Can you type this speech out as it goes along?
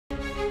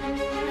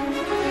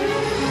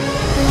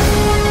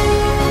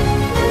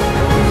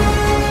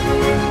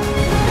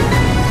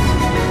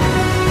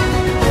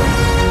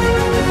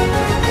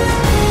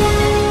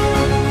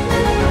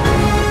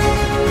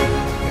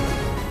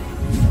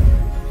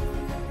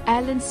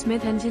Allan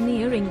Smith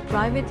Engineering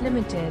Pvt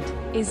Limited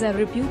is a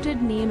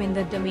reputed name in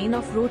the domain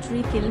of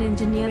Rotary kiln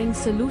engineering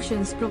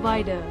solutions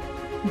provider.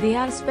 They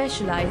are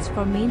specialized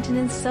for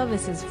maintenance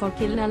services for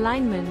kiln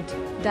alignment,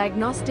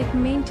 diagnostic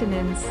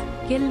maintenance,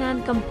 kiln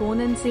and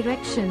components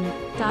erection,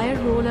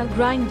 Tyre-Roller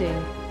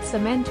Grinding,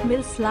 cement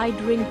mill slide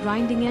ring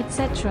grinding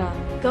etc.,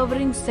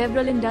 covering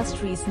several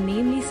industries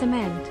namely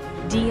cement,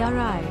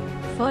 DRI,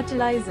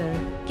 fertilizer,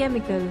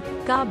 chemical,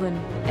 carbon,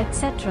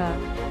 etc.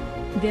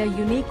 Their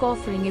unique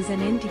offering is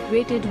an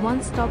integrated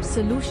one-stop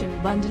solution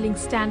bundling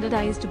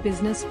standardized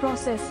business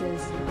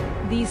processes.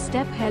 These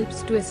steps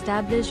helps to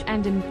establish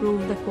and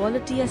improve the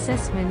quality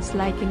assessments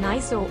like in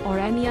ISO or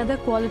any other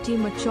quality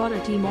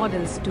maturity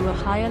models to a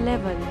higher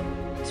level.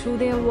 Through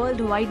their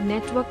worldwide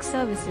network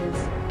services,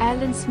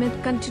 Allan Smith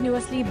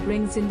continuously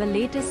brings in the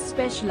latest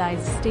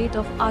specialized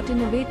state-of-art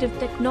innovative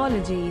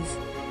technologies.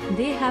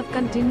 They have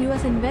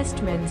continuous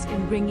investments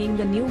in bringing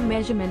the new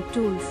measurement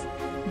tools.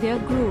 Their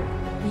group,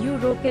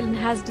 EUROKILN,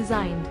 has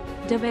designed,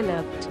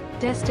 developed,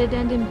 tested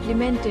and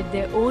implemented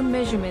their own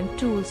measurement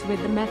tools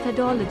with the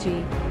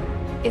methodology.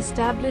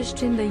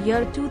 Established in the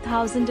year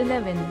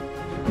 2011.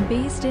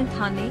 Based in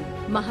Thane,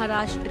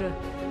 Maharashtra,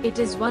 it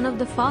is one of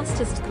the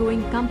fastest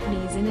growing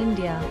companies in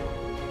India.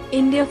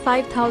 India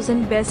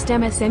 5000 Best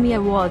MSME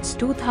Awards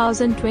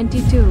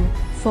 2022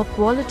 for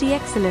quality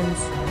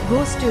excellence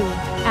goes to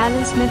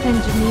Allan Smith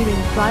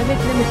Engineering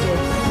Pvt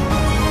Limited.